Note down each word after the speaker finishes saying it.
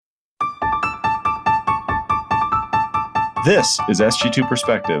This is SG2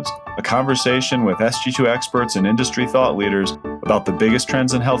 Perspectives, a conversation with SG2 experts and industry thought leaders about the biggest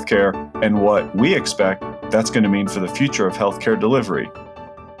trends in healthcare and what we expect that's going to mean for the future of healthcare delivery.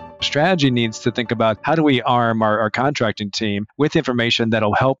 Strategy needs to think about how do we arm our contracting team with information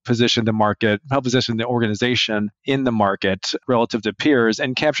that'll help position the market, help position the organization in the market relative to peers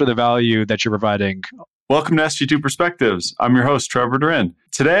and capture the value that you're providing. Welcome to SG2 Perspectives. I'm your host, Trevor Durin.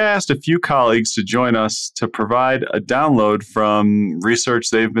 Today, I asked a few colleagues to join us to provide a download from research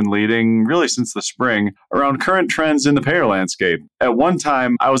they've been leading really since the spring around current trends in the payer landscape. At one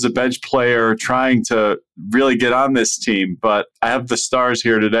time, I was a bench player trying to really get on this team, but I have the stars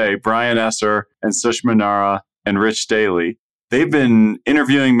here today, Brian Esser and Sushma Nara and Rich Daly. They've been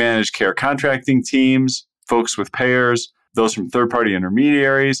interviewing managed care contracting teams, folks with payers, those from third-party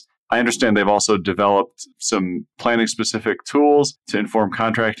intermediaries. I understand they've also developed some planning-specific tools to inform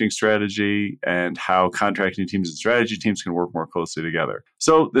contracting strategy and how contracting teams and strategy teams can work more closely together.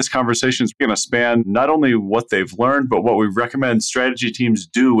 So this conversation is going to span not only what they've learned, but what we recommend strategy teams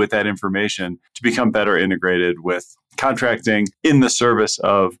do with that information to become better integrated with contracting in the service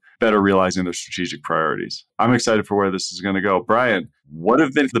of better realizing their strategic priorities. I'm excited for where this is going to go. Brian, what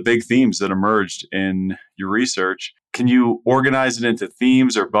have been the big themes that emerged in your research? Can you organize it into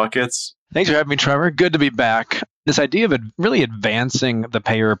themes or buckets? Thanks for having me, Trevor. Good to be back. This idea of really advancing the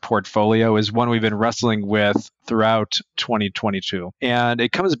payer portfolio is one we've been wrestling with throughout 2022. And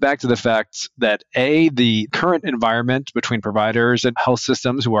it comes back to the fact that the current environment between providers and health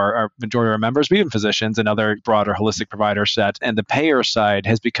systems, who are our majority of our members, but even physicians and other broader holistic provider set, and the payer side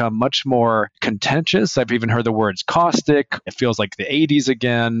has become much more contentious. I've even heard the words caustic. It feels like the 80s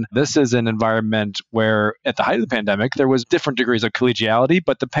again. This is an environment where at the height of the pandemic, there was different degrees of collegiality,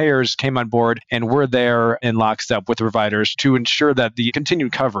 but the payers came on board and were there in lockstep with the providers to ensure that the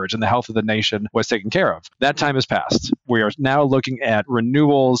continued coverage and the health of the nation was taken care of. That time has passed. We are now looking at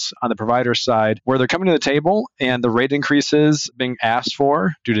renewals on the provider side where they're coming to the table and the rate increases being asked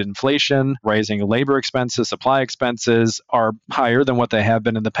for due to inflation, rising labor expenses, supply expenses are higher than what they have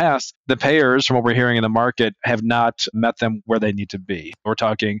been in the past. The payers, from what we're hearing in the market, have not met them where they need to be. We're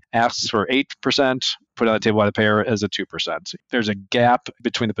talking asks for 8%, put on the table by the payer as a 2%. There's a gap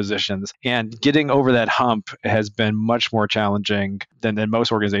between the positions, and getting over that hump has been much more challenging than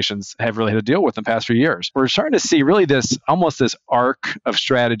most organizations have really had to deal with in the past few years. We're starting to see really this arc of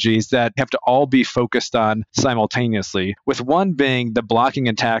strategies that have to all be focused on simultaneously, with one being the blocking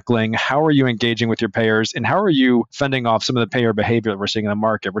and tackling. How are you engaging with your payers, and how are you fending off some of the payer behavior that we're seeing in the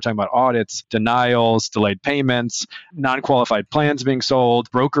market? We're talking about audits, denials, delayed payments, non-qualified plans being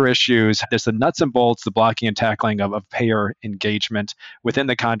sold, broker issues. There's the nuts and bolts, the blocking and tackling of payer engagement within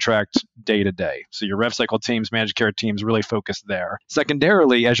the contract day to day. So your rev cycle teams, managed care teams really focus there.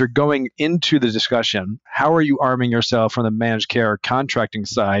 Secondarily, as you're going into the discussion, how are you arming yourself from the managed care contracting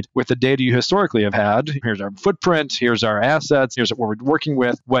side with the data you historically have had? Here's our footprint, here's our assets, here's what we're working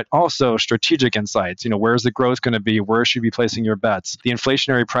with, what also strategic insights. Where's the growth going to be? Where should you be placing your bets? The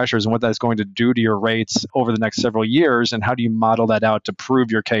inflationary pressures and what that's going to do to your rates over the next several years, and how do you model that out to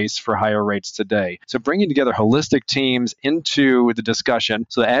prove your case for higher rates today? So bringing together holistic teams into the discussion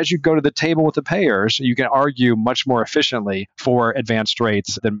so that as you go to the table with the payers, you can argue much more efficiently for advanced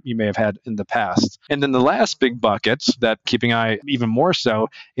rates than you may have had in the past. And then the last big bucket that keeping eye even more so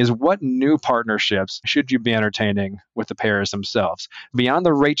is what new partnerships should you be entertaining with the payers themselves? Beyond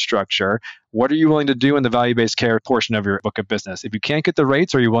the rate structure, what are you willing to do in the value-based care portion of your book of business? If you can't get the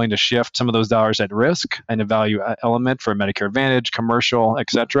rates, are you willing to shift some of those dollars at risk and a value element for Medicare Advantage, commercial, et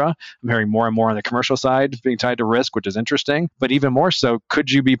cetera? I'm hearing more and more on the commercial side being tied to risk, which is interesting. But even more so, could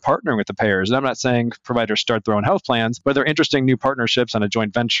you be partnering with the payers? And I'm not saying providers start their own health plans, but there are interesting new partnerships on a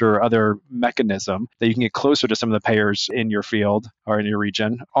joint venture or other mechanism that you can get closer to some of the payers in your field or in your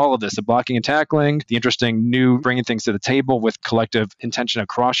region. All of this, the blocking and tackling, the interesting new bringing things to the table with collective intention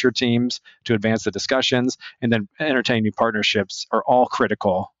across your teams to advance the discussions, and then entertain new partnerships are all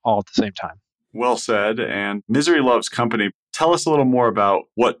critical all at the same time. Well said. And Misery Loves Company. Tell us a little more about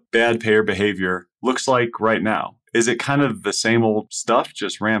what bad payer behavior looks like right now. Is it kind of the same old stuff,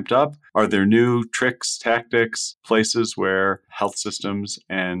 just ramped up? Are there new tricks, tactics, places where health systems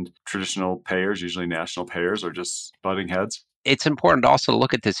and traditional payers, usually national payers, are just butting heads? It's important also to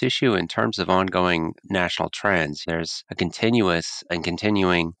look at this issue in terms of ongoing national trends. There's a continuous and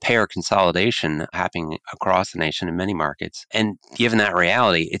continuing payer consolidation happening across the nation in many markets. And given that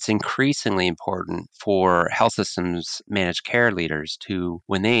reality, it's increasingly important for health systems managed care leaders to,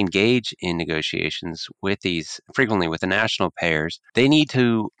 when they engage in negotiations with these, frequently with the national payers, they need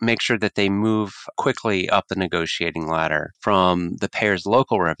to make sure that they move quickly up the negotiating ladder from the payer's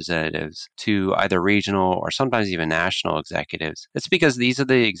local representatives to either regional or sometimes even national executives. It's because these are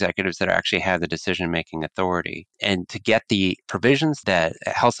the executives that actually have the decision-making authority. And to get the provisions that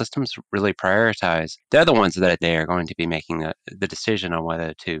health systems really prioritize, they're the ones that they are going to be making the decision on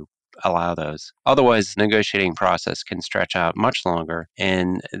whether to allow those. Otherwise, the negotiating process can stretch out much longer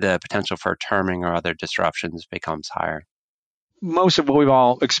and the potential for terming or other disruptions becomes higher. Most of what we've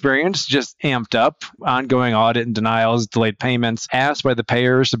all experienced just amped up, ongoing audit and denials, delayed payments, asked by the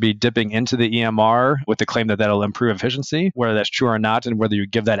payers to be dipping into the EMR with the claim that that'll improve efficiency. Whether that's true or not, and whether you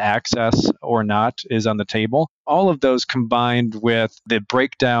give that access or not is on the table. All of those combined with the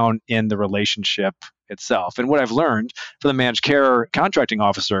breakdown in the relationship itself. And what I've learned from the managed care contracting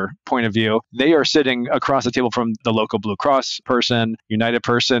officer point of view, they are sitting across the table from the local Blue Cross person, United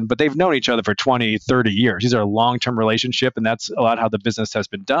person, but they've known each other for 20, 30 years. These are a long-term relationship, and that's a lot how the business has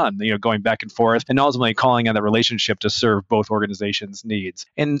been done, going back and forth and ultimately calling on the relationship to serve both organizations' needs.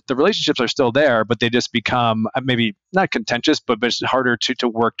 And the relationships are still there, but they just become maybe not contentious, but it's harder to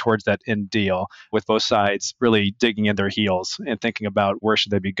work towards that end deal with both sides really digging in their heels and thinking about where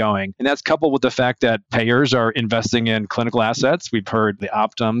should they be going. And that's coupled with the fact that payers are investing in clinical assets. We've heard the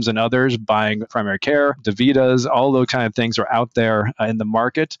Optums and others buying primary care, DaVitas, all those kind of things are out there in the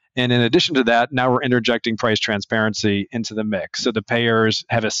market. And in addition to that, now we're interjecting price transparency into the mix. So the payers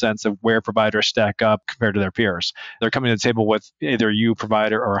have a sense of where providers stack up compared to their peers. They're coming to the table with either you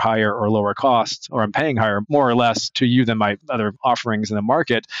provider or higher or lower costs, or I'm paying higher more or less to you than my other offerings in the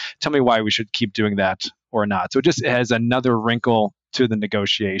market. Tell me why we should keep doing that or not. So it just adds another wrinkle to the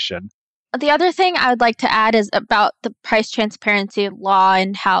negotiation. The other thing I would like to add is about the price transparency law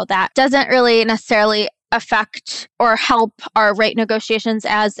and how that doesn't really necessarily affect or help our rate negotiations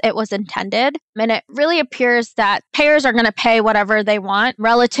as it was intended. And it really appears that payers are going to pay whatever they want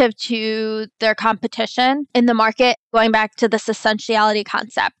relative to their competition in the market, going back to this essentiality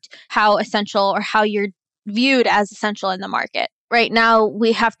concept, how essential or how you're viewed as essential in the market. Right now,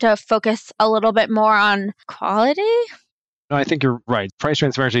 we have to focus a little bit more on quality. No, I think you're right. Price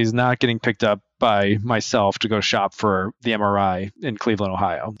transparency is not getting picked up by myself to go shop for the MRI in Cleveland,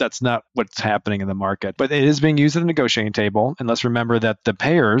 Ohio. That's not what's happening in the market. But it is being used at the negotiating table. And let's remember that the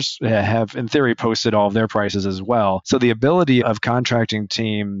payers have, in theory, posted all of their prices as well. So the ability of contracting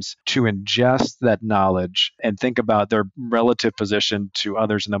teams to ingest that knowledge and think about their relative position to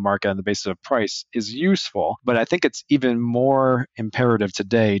others in the market on the basis of price is useful. But I think it's even more imperative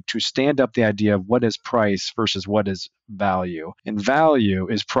today to stand up the idea of what is price versus what is value. And value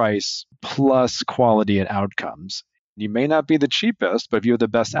is price plus quality and outcomes. You may not be the cheapest, but if you have the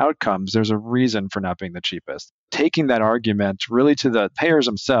best outcomes, there's a reason for not being the cheapest. Taking that argument really to the payers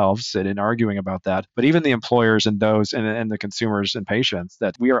themselves and in arguing about that, but even the employers and those and the consumers and patients,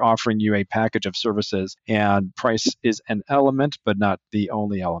 that we are offering you a package of services and price is an element, but not the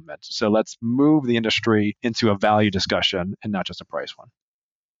only element. So let's move the industry into a value discussion and not just a price one.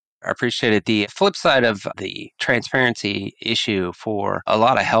 I appreciate it. The flip side of the transparency issue for a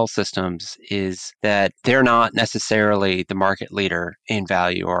lot of health systems is that they're not necessarily the market leader in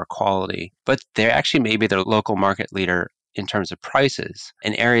value or quality, but they're actually maybe the local market leader in terms of prices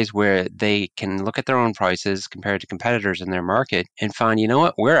in areas where they can look at their own prices compared to competitors in their market and find, you know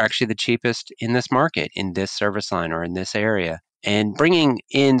what, we're actually the cheapest in this market, in this service line or in this area. And bringing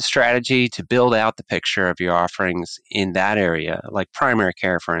in strategy to build out the picture of your offerings in that area, like primary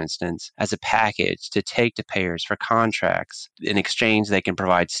care, for instance, as a package to take to payers for contracts. In exchange, they can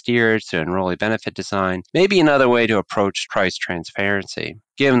provide steers to enrollee benefit design, maybe another way to approach price transparency.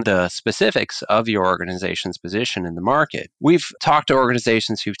 Given the specifics of your organization's position in the market, we've talked to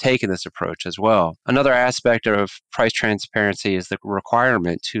organizations who've taken this approach as well. Another aspect of price transparency is the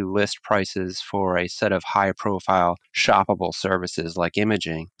requirement to list prices for a set of high-profile, shoppable services like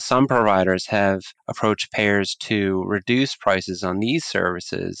imaging. Some providers have approached payers to reduce prices on these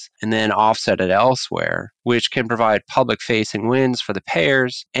services and then offset it elsewhere, which can provide public-facing wins for the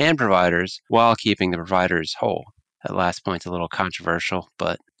payers and providers while keeping the providers whole. That last point's a little controversial,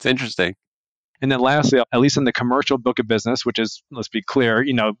 but it's interesting. And then lastly, at least in the commercial book of business, which is, let's be clear,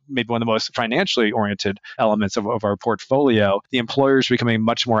 maybe one of the most financially oriented elements of our portfolio, the employers are becoming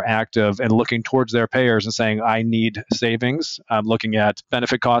much more active and looking towards their payers and saying, I need savings. I'm looking at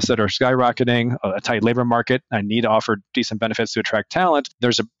benefit costs that are skyrocketing, a tight labor market. I need to offer decent benefits to attract talent.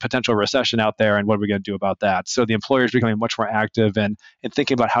 There's a potential recession out there, and what are we going to do about that? So the employers are becoming much more active in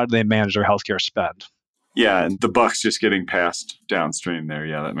thinking about how do they manage their healthcare spend. Yeah, and the buck's just getting passed downstream there.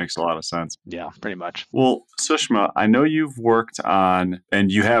 Yeah, that makes a lot of sense. Yeah, pretty much. Well, Sushma, I know you've worked on, and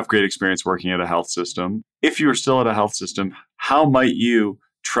you have great experience working at a health system. If you were still at a health system, how might you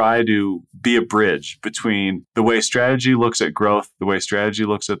try to be a bridge between the way strategy looks at growth, the way strategy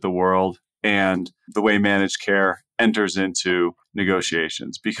looks at the world, and the way managed care enters into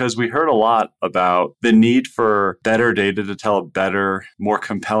negotiations? Because we heard a lot about the need for better data to tell a better, more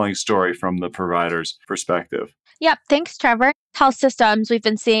compelling story from the provider's perspective. Yep. Thanks, Trevor. Health systems, we've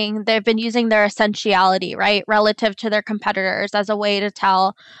been seeing they've been using their essentiality, right, relative to their competitors as a way to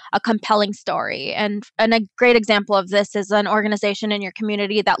tell a compelling story. And a great example of this is an organization in your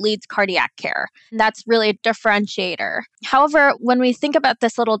community that leads cardiac care. And that's really a differentiator. However, when we think about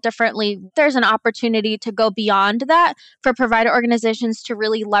this a little differently, there's an opportunity to go beyond that for provider organizations to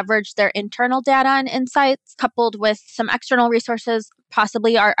really leverage their internal data and insights coupled with some external resources,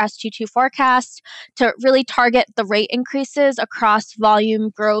 possibly our SG2 forecast, to really target the rate increases across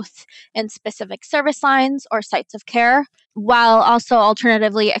volume growth in specific service lines or sites of care, while also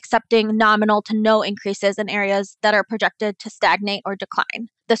alternatively accepting nominal to no increases in areas that are projected to stagnate or decline.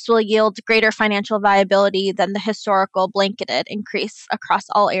 This will yield greater financial viability than the historical blanketed increase across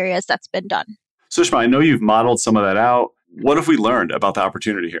all areas that's been done. Sushma, I know you've modeled some of that out. What have we learned about the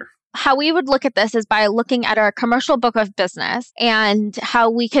opportunity here? How we would look at this is by looking at our commercial book of business and how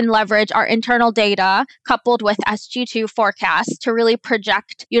we can leverage our internal data coupled with SG2 forecasts to really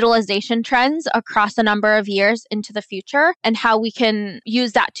project utilization trends across a number of years into the future, and how we can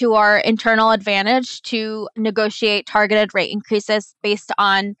use that to our internal advantage to negotiate targeted rate increases based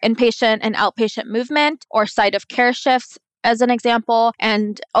on inpatient and outpatient movement or site of care shifts, as an example.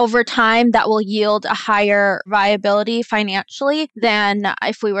 And over time, that will yield a higher viability financially than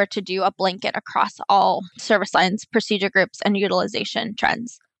if we were to do a blanket across all service lines, procedure groups, and utilization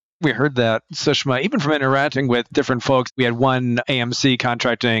trends. We heard that, Sushma, even from interacting with different folks. We had one AMC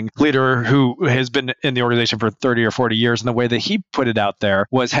contracting leader who has been in the organization for 30 or 40 years. And the way that he put it out there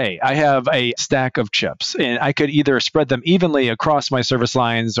was, hey, I have a stack of chips and I could either spread them evenly across my service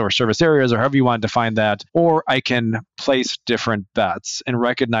lines or service areas or however you want to define that, or I can place different bets and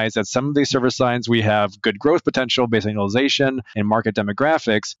recognize that some of these service lines, we have good growth potential based on utilization and market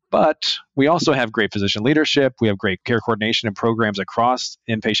demographics, but we also have great physician leadership. We have great care coordination and programs across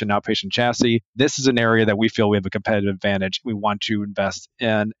inpatient and outpatient chassis. This is an area that we feel we have a competitive advantage. We want to invest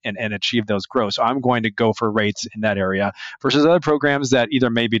in and achieve those growth. So I'm going to go for rates in that area versus other programs that either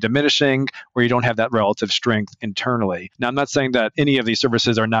may be diminishing or you don't have that relative strength internally. Now, I'm not saying that any of these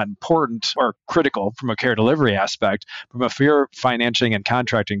services are not important or critical from a care delivery aspect. From a pure financing and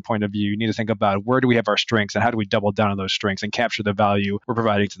contracting point of view, you need to think about where do we have our strengths and how do we double down on those strengths and capture the value we're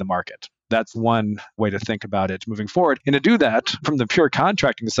providing to the market. That's one way to think about it moving forward. And to do that, from the pure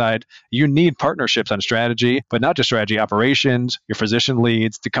contracting side, you need partnerships on strategy, but not just strategy, operations, your physician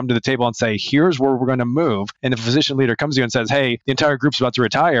leads to come to the table and say, here's where we're going to move. And if a physician leader comes to you and says, hey, the entire group's about to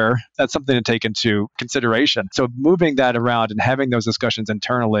retire, that's something to take into consideration. So moving that around and having those discussions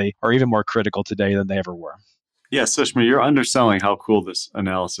internally are even more critical today than they ever were. Yeah, Sushma, you're underselling how cool this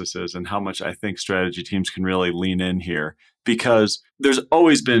analysis is and how much I think strategy teams can really lean in here, because there's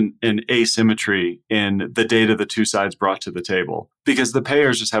always been an asymmetry in the data the two sides brought to the table, because the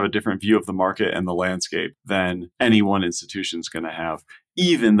payers just have a different view of the market and the landscape than any one institution's going to have,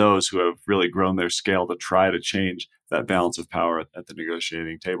 even those who have really grown their scale to try to change that balance of power at the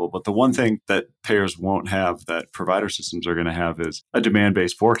negotiating table. But the one thing that payers won't have that provider systems are going to have is a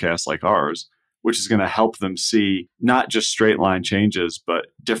demand-based forecast like ours, which is going to help them see not just straight line changes, but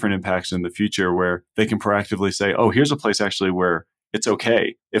different impacts in the future where they can proactively say, oh, here's a place actually where it's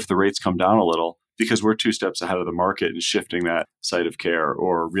okay if the rates come down a little because we're 2 steps ahead of the market and shifting that site of care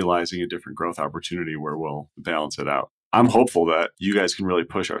or realizing a different growth opportunity where we'll balance it out. I'm hopeful that you guys can really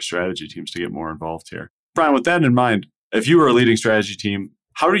push our strategy teams to get more involved here. Brian, with that in mind, if you were a leading strategy team,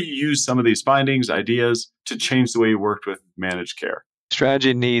 how do you use some of these findings, ideas to change the way you worked with managed care?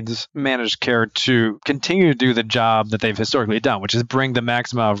 Strategy needs managed care to continue to do the job that they've historically done, which is bring the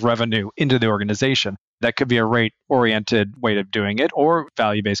maximum of revenue into the organization. That could be a rate-oriented way of doing it, or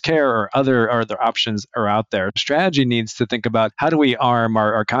value-based care, or other options are out there. Strategy needs to think about how do we arm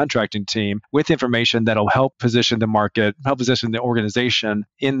our contracting team with information that'll help position the market, help position the organization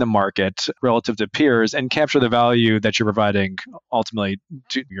in the market relative to peers, and capture the value that you're providing ultimately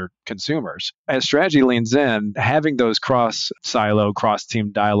to your consumers. As strategy leans in, having those cross-silo,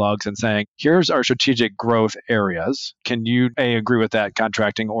 cross-team dialogues and saying, here's our strategic growth areas. Can you, A, agree with that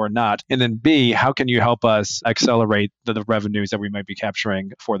contracting or not? And then B, how can you help us accelerate the revenues that we might be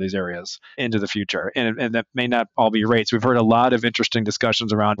capturing for these areas into the future? And that may not all be rates. We've heard a lot of interesting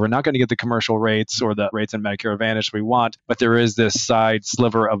discussions around we're not going to get the commercial rates or the rates in Medicare Advantage we want, but there is this side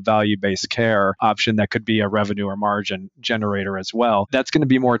sliver of value-based care option that could be a revenue or margin generator as well. That's going to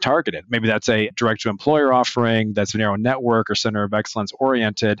be more targeted. Maybe that's a direct-to-employer offering that's narrow network or center of excellence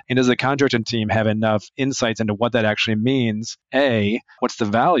oriented. And does the contracting team have enough insights into what that actually means? A, what's the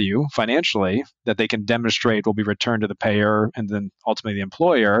value financially that they can demonstrate will be returned to the payer and then ultimately the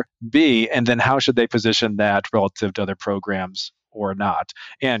employer? B, and then how should they position that relative to other programs or not?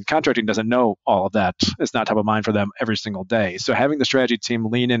 And contracting doesn't know all of that. It's not top of mind for them every single day. So having the strategy team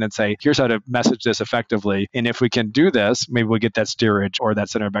lean in and say, here's how to message this effectively. And if we can do this, maybe we'll get that steerage or that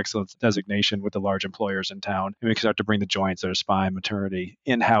center of excellence designation with the large employers in town. And we can start to bring the joints or spine, maternity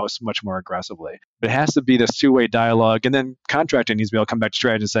in-house much more aggressively. But it has to be this two-way dialogue. And then contracting needs to be able to come back to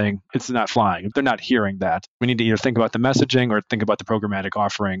strategy and saying, it's not flying. They're not hearing that. We need to either think about the messaging or think about the programmatic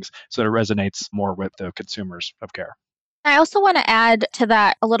offerings so that it resonates more with the consumers of care. I also want to add to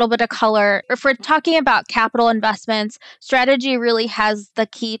that a little bit of color. If we're talking about capital investments, strategy really has the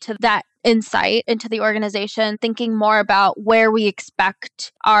key to that insight into the organization, thinking more about where we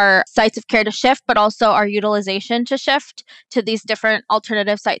expect our sites of care to shift, but also our utilization to shift to these different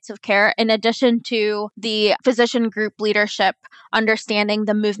alternative sites of care, in addition to the physician group leadership, understanding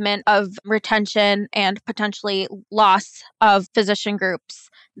the movement of retention and potentially loss of physician groups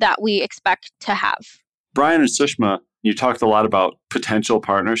that we expect to have. Brian and Sushma, you talked a lot about potential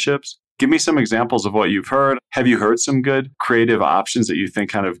partnerships. Give me some examples of what you've heard. Have you heard some good creative options that you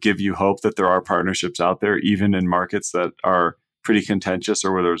think kind of give you hope that there are partnerships out there, even in markets that are pretty contentious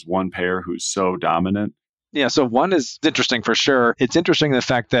or where there's one payer who's so dominant? Yeah, so one is interesting for sure. It's interesting the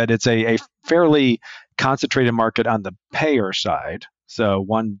fact that it's a fairly concentrated market on the payer side. So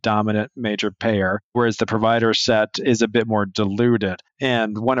one dominant major payer, whereas the provider set is a bit more diluted.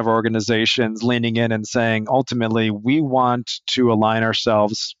 And one of our organizations leaning in and saying, ultimately, we want to align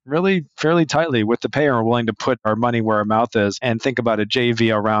ourselves really fairly tightly with the payer. We're willing to put our money where our mouth is and think about a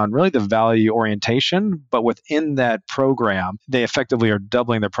JV around really the value orientation. But within that program, they effectively are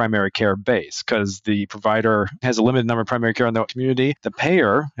doubling their primary care base because the provider has a limited number of primary care in the community. The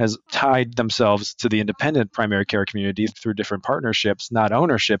payer has tied themselves to the independent primary care community through different partnerships, not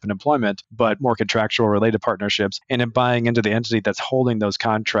ownership and employment, but more contractual related partnerships. And in buying into the entity that's holding those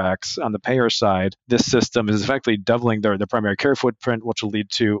contracts on the payer side, this system is effectively doubling their primary care footprint, which will lead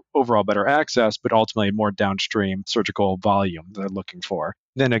to overall better access, but ultimately more downstream surgical volume they're looking for.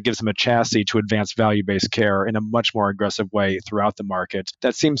 Then it gives them a chassis to advance value-based care in a much more aggressive way throughout the market.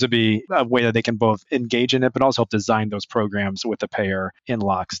 That seems to be a way that they can both engage in it, but also help design those programs with the payer in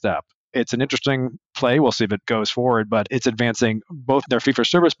lockstep. It's an interesting play. We'll see if it goes forward, but it's advancing both their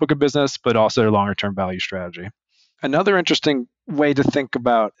fee-for-service book of business, but also their longer-term value strategy. Another interesting way to think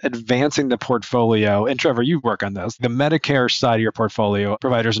about advancing the portfolio, and Trevor, you work on this, the Medicare side of your portfolio,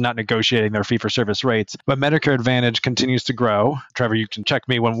 providers are not negotiating their fee-for-service rates, but Medicare Advantage continues to grow. Trevor, you can check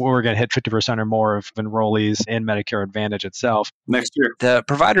me when we're going to hit 50% or more of enrollees in Medicare Advantage itself. Next year. The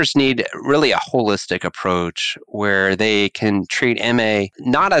providers need really a holistic approach where they can treat MA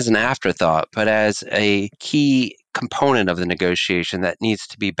not as an afterthought, but as a key component of the negotiation that needs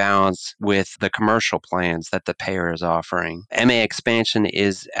to be balanced with the commercial plans that the payer is offering. MA expansion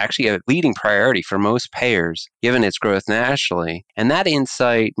is actually a leading priority for most payers, given its growth nationally. And that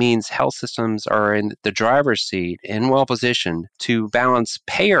insight means health systems are in the driver's seat and well positioned to balance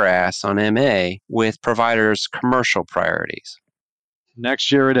payer asks on MA with providers' commercial priorities.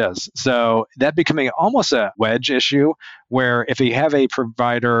 Next year it is. So that becoming almost a wedge issue where if you have a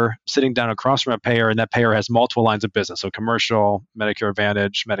provider sitting down across from a payer and that payer has multiple lines of business, so commercial, Medicare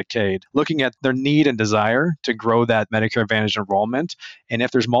Advantage, Medicaid, looking at their need and desire to grow that Medicare Advantage enrollment. And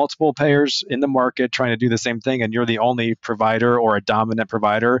if there's multiple payers in the market trying to do the same thing and you're the only provider or a dominant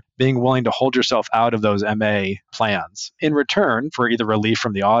provider, being willing to hold yourself out of those MA plans in return for either relief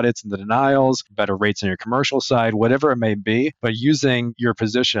from the audits and the denials, better rates on your commercial side, whatever it may be, but using your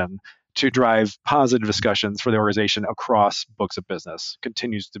position to drive positive discussions for the organization across books of business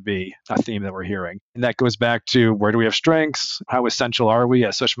continues to be a theme that we're hearing. And that goes back to where do we have strengths? How essential are we,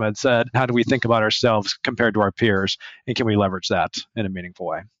 as Sushma had said? How do we think about ourselves compared to our peers? And can we leverage that in a meaningful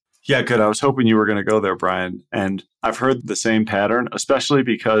way? Yeah, good. I was hoping you were going to go there, Brian. And I've heard the same pattern, especially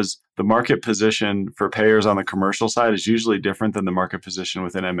because the market position for payers on the commercial side is usually different than the market position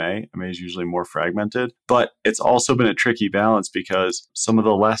within MA. MA is usually more fragmented, but it's also been a tricky balance because some of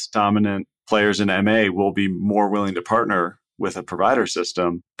the less dominant players in MA will be more willing to partner with a provider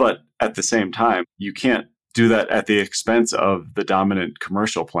system. But at the same time, you can't do that at the expense of the dominant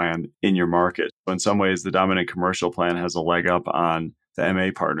commercial plan in your market. So in some ways, the dominant commercial plan has a leg up on the MA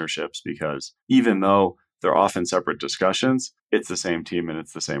partnerships because even though they're often separate discussions, it's the same team and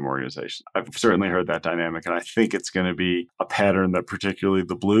it's the same organization. I've certainly heard that dynamic, and I think it's going to be a pattern that particularly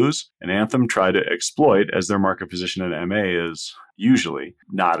the Blues and Anthem try to exploit, as their market position in MA is usually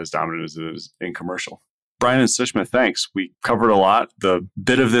not as dominant as it is in commercial. Brian and Sushma, thanks. We covered a lot. The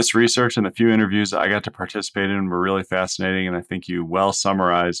bit of this research and the few interviews I got to participate in were really fascinating, and I think you well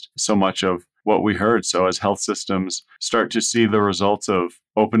summarized so much of what we heard. So as health systems start to see the results of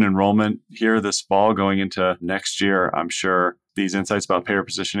open enrollment here this fall going into next year, I'm sure these insights about payer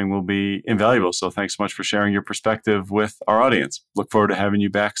positioning will be invaluable. So thanks so much for sharing your perspective with our audience. Look forward to having you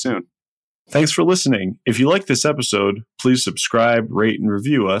back soon. Thanks for listening. If you like this episode, please subscribe, rate, and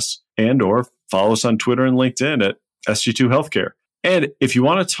review us, and or follow us on Twitter and LinkedIn at SG2 Healthcare. And if you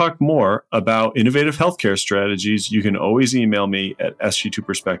want to talk more about innovative healthcare strategies, you can always email me at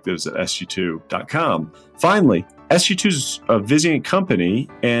sg2perspectives@sg2.com. Finally, SG2 is a Vizient company,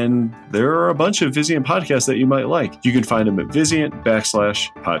 and there are a bunch of Vizient podcasts that you might like. You can find them at Vizient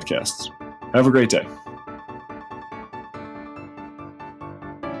 /podcasts. Have a great day.